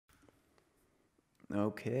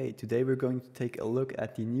Okay, today we're going to take a look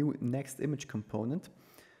at the new Next Image Component.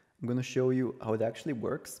 I'm going to show you how it actually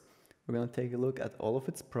works. We're going to take a look at all of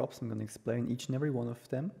its props. I'm going to explain each and every one of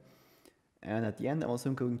them. And at the end, I'm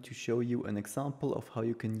also going to show you an example of how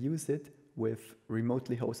you can use it with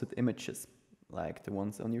remotely hosted images, like the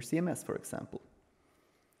ones on your CMS, for example.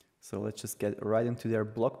 So let's just get right into their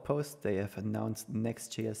blog post. They have announced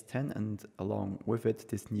Next.js 10 and along with it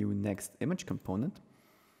this new Next Image Component.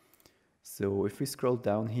 So if we scroll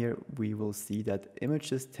down here, we will see that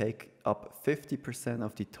images take up 50%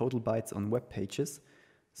 of the total bytes on web pages.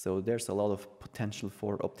 So there's a lot of potential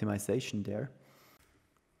for optimization there.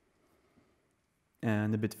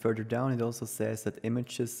 And a bit further down, it also says that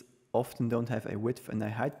images often don't have a width and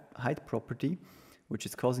a height property, which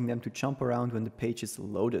is causing them to jump around when the page is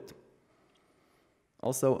loaded.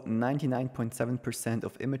 Also, 99.7%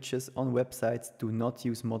 of images on websites do not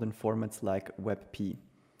use modern formats like WebP.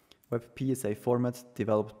 WebP is a format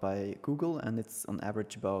developed by Google, and it's on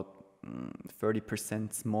average about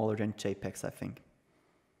 30% smaller than JPEGs, I think.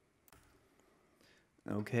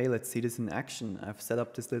 Okay, let's see this in action. I've set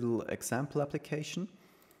up this little example application.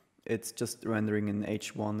 It's just rendering an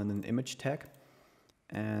H1 and an image tag.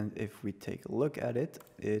 And if we take a look at it,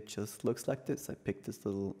 it just looks like this. I picked this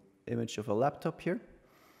little image of a laptop here.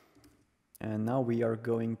 And now we are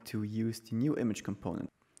going to use the new image component.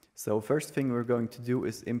 So first thing we're going to do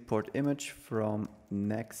is import image from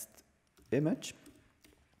Next Image.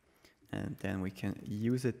 And then we can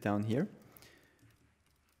use it down here.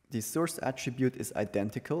 The source attribute is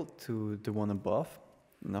identical to the one above.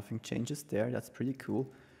 Nothing changes there. That's pretty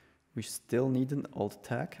cool. We still need an alt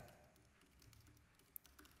tag.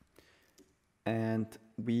 And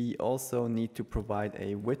we also need to provide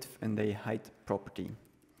a width and a height property.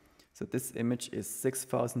 So this image is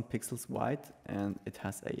 6,000 pixels wide and it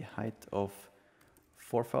has a height of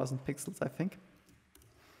 4,000 pixels, I think.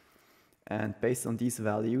 And based on these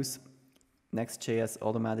values, Next.js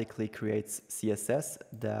automatically creates CSS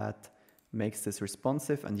that makes this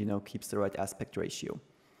responsive and keeps the right aspect ratio.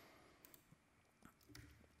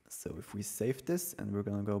 So if we save this and we're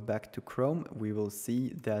going to go back to Chrome, we will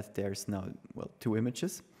see that there's now, two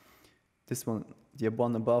images. This one, the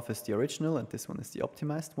one above is the original and this one is the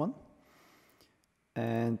optimized one.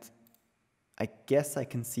 And I guess I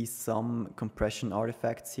can see some compression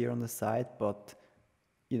artifacts here on the side, but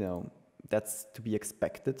that's to be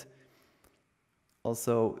expected.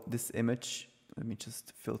 Also, this image, let me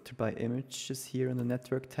just filter by images here in the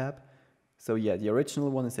network tab. So yeah, the original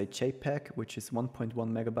one is a JPEG, which is 1.1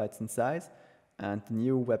 megabytes in size, and the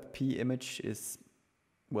new WebP image is,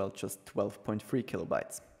 just 12.3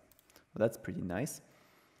 kilobytes. Well, that's pretty nice.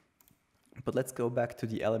 But let's go back to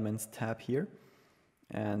the Elements tab here.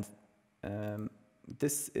 And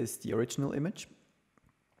this is the original image.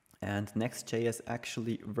 And Next.js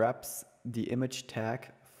actually wraps the image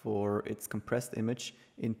tag for its compressed image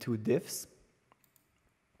into divs.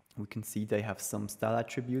 We can see they have some style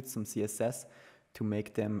attributes, some CSS to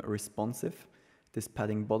make them responsive. This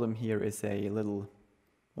padding bottom here is a little,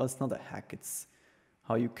 it's not a hack, it's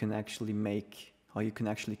how you can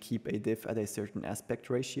actually keep a div at a certain aspect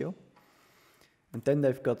ratio. And then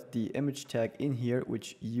they've got the image tag in here,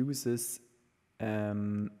 which uses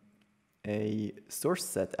a source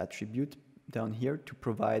set attribute down here to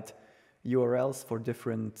provide URLs for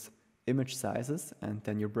different image sizes, and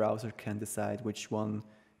then your browser can decide which one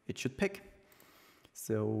it should pick.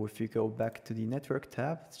 So if you go back to the network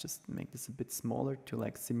tab, let's just make this a bit smaller to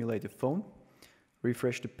simulate a phone,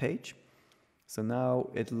 refresh the page. So now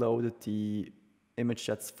it loaded the image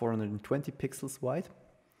that's 420 pixels wide.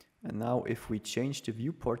 And now if we change the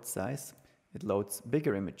viewport size, it loads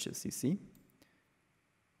bigger images, you see.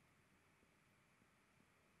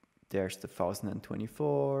 There's the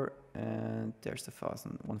 1024 and there's the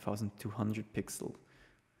 1200 pixel,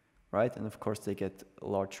 right? And of course they get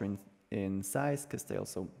larger in size because they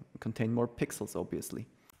also contain more pixels, obviously.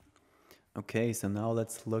 Okay, so now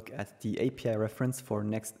let's look at the API reference for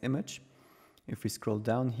Next Image. If we scroll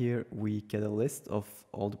down here, we get a list of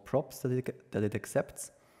all the props that it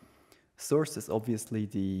accepts. Source is obviously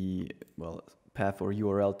the path or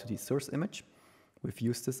URL to the source image. We've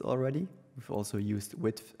used this already. We've also used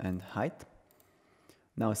width and height.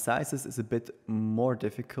 Now sizes is a bit more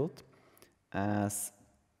difficult as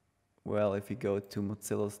if you go to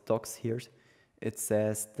Mozilla's docs here, it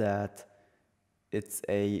says that it's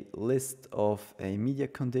a list of a media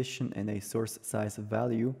condition and a source size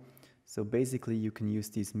value. So basically you can use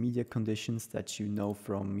these media conditions that you know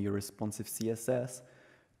from your responsive CSS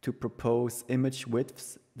to propose image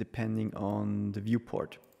widths depending on the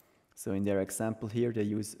viewport. So in their example here, they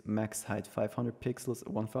use max height 500 pixels,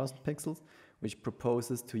 1000 pixels, which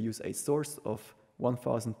proposes to use a source of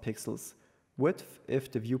 1000 pixels width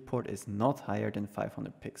if the viewport is not higher than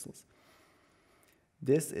 500 pixels.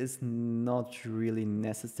 This is not really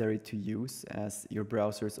necessary to use, as your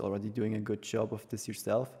browser is already doing a good job of this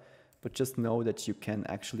yourself, but just know that you can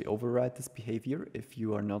actually override this behavior if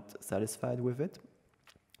you are not satisfied with it.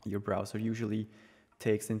 Your browser usually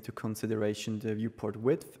takes into consideration the viewport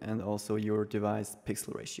width and also your device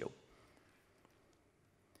pixel ratio.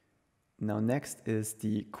 Now next is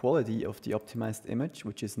the quality of the optimized image,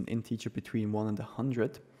 which is an integer between 1 and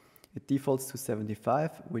 100. It defaults to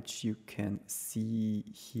 75, which you can see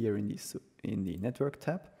here in the network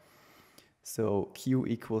tab. So Q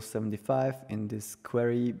equals 75 in this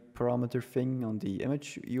query parameter thing on the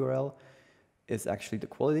image URL is actually the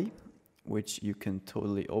quality, which you can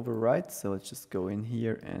totally override. So let's just go in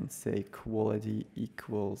here and say quality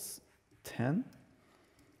equals 10.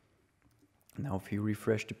 Now if you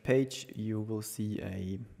refresh the page, you will see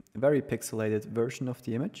a very pixelated version of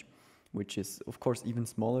the image, which is of course even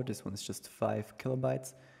smaller. This one is just 5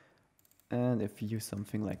 kilobytes. And if you use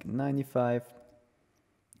something like 95,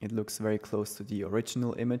 it looks very close to the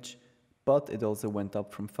original image, but it also went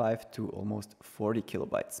up from 5 to almost 40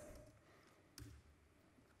 kilobytes.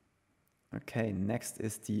 Okay, next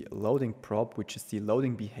is the loading prop, which is the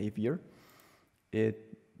loading behavior.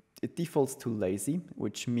 It defaults to lazy,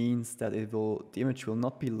 which means that the image will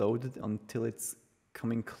not be loaded until it's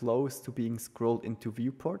coming close to being scrolled into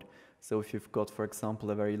viewport. So if you've got, for example,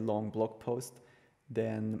 a very long blog post,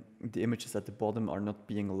 then the images at the bottom are not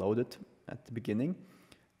being loaded at the beginning.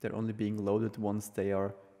 They're only being loaded once they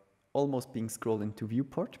are almost being scrolled into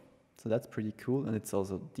viewport. So that's pretty cool, and it's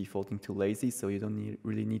also defaulting to lazy, so you don't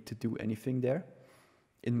really need to do anything there,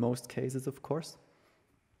 in most cases, of course.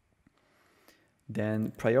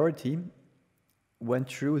 Then priority. When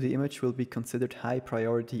true, the image will be considered high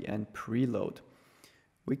priority and preload.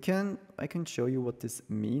 I can show you what this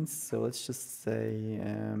means. So let's just say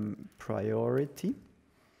priority.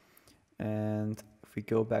 And if we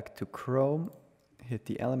go back to Chrome, hit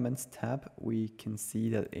the Elements tab, we can see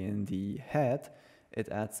that in the head, it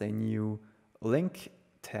adds a new link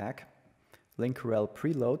tag, link rel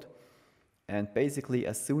preload. And basically,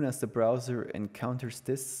 as soon as the browser encounters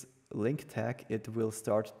this link tag, it will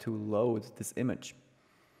start to load this image.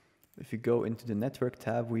 If you go into the network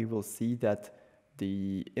tab, we will see that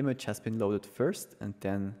the image has been loaded first, and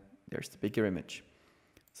then there's the bigger image.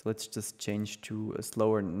 So let's just change to a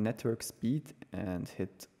slower network speed and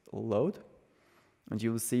hit load. And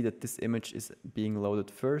you will see that this image is being loaded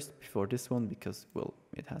first before this one because, well,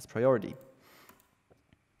 it has priority.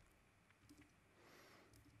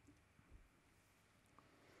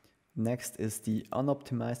 Next is the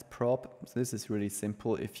unoptimized prop. So this is really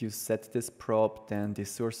simple. If you set this prop, then the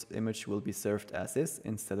source image will be served as is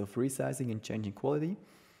instead of resizing and changing quality.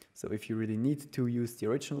 So if you really need to use the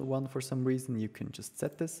original one for some reason, you can just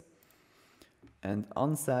set this. And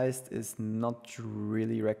unsized is not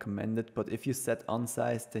really recommended, but if you set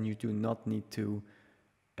unsized, then you do not need to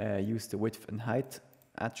use the width and height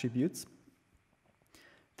attributes.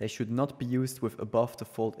 They should not be used with above the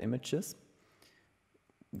fold images,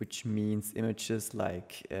 which means images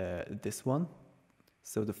like this one.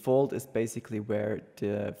 So the fold is basically where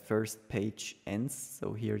the first page ends.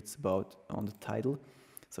 So here it's about on the title.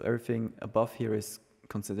 So everything above here is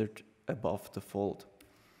considered above the fold.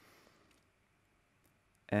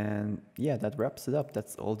 And yeah, that wraps it up.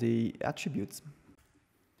 That's all the attributes.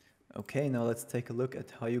 Okay, now let's take a look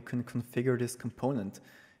at how you can configure this component.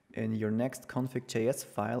 In your Next.js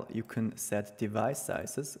file, you can set device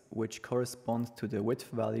sizes, which correspond to the width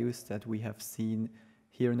values that we have seen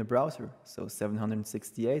here in the browser. So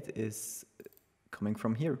 768 is coming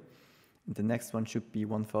from here. And the next one should be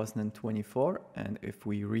 1024. And if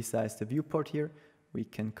we resize the viewport here, we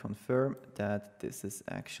can confirm that this is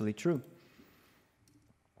actually true.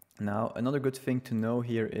 Now, another good thing to know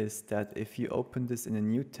here is that if you open this in a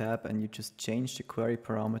new tab and you just change the query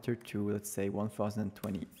parameter to, let's say,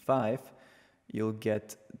 1025, you'll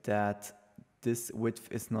get that this width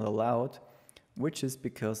is not allowed, which is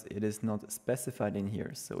because it is not specified in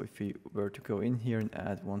here. So if we were to go in here and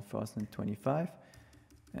add 1025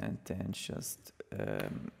 and then just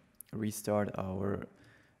restart our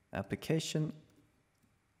application,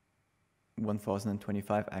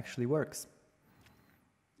 1025 actually works.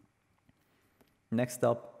 Next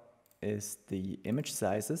up is the image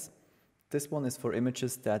sizes. This one is for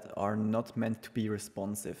images that are not meant to be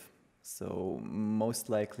responsive. So most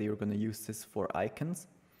likely you're going to use this for icons.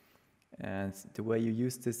 And the way you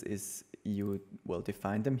use this is you will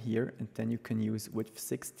define them here, and then you can use width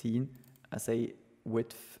 16 as a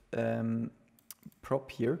width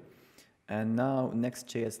prop here. And now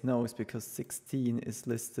Next.js knows, because 16 is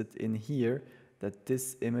listed in here, that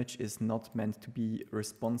this image is not meant to be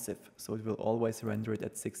responsive. So it will always render it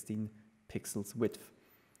at 16 pixels width.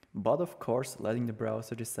 But of course, letting the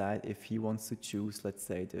browser decide if he wants to choose, let's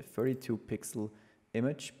say, the 32 pixel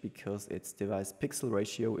image, because its device pixel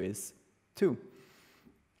ratio is 2.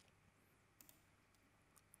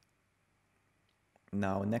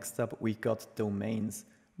 Now, next up, we got domains.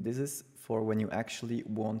 This is for when you actually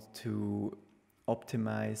want to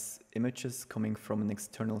optimize images coming from an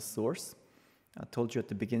external source. I told you at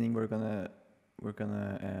the beginning we're gonna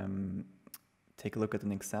take a look at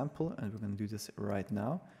an example, and we're gonna do this right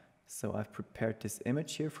now. So I've prepared this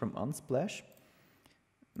image here from Unsplash.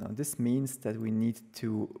 Now this means that we need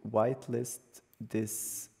to whitelist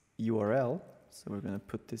this URL. So we're gonna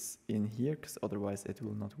put this in here, because otherwise it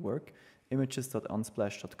will not work.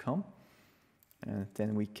 Images.unsplash.com. And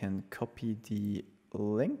then we can copy the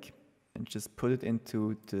link and just put it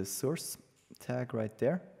into the source tag right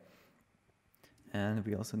there. And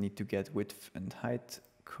we also need to get width and height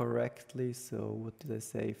correctly. So what did I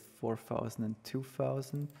say? 4000 and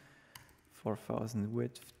 2000. 4000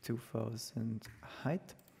 width, 2000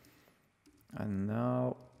 height. And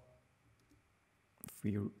now if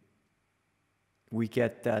we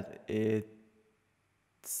get that it's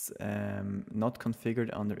not configured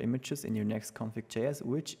under images in your next config.js,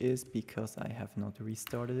 which is because I have not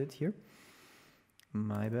restarted it here.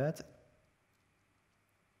 My bad.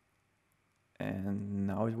 And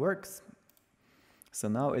now it works. So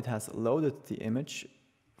now it has loaded the image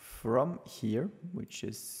from here, which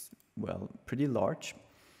is, well, pretty large.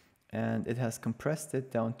 And it has compressed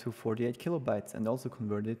it down to 48 kilobytes and also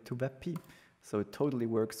converted it to WebP. So it totally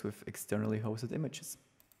works with externally hosted images.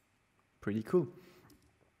 Pretty cool.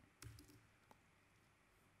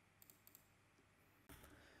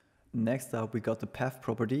 Next up, we got the path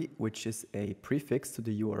property, which is a prefix to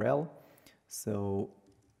the URL. So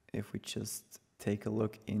if we just take a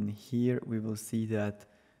look in here, we will see that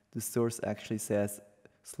the source actually says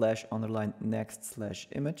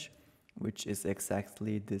 /_next/image, which is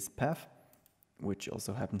exactly this path, which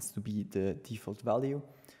also happens to be the default value.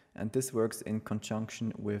 And this works in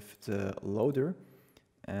conjunction with the loader.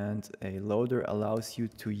 And a loader allows you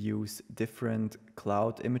to use different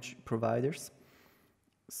cloud image providers.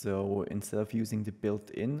 So instead of using the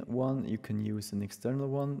built-in one, you can use an external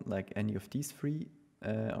one, like any of these three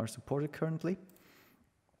are supported currently.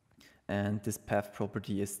 And this path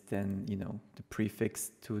property is then, the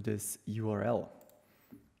prefix to this URL.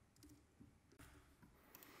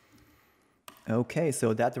 Okay,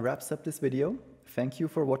 so that wraps up this video. Thank you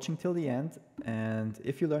for watching till the end. And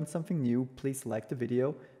if you learned something new, please like the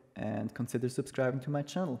video and consider subscribing to my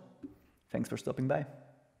channel. Thanks for stopping by.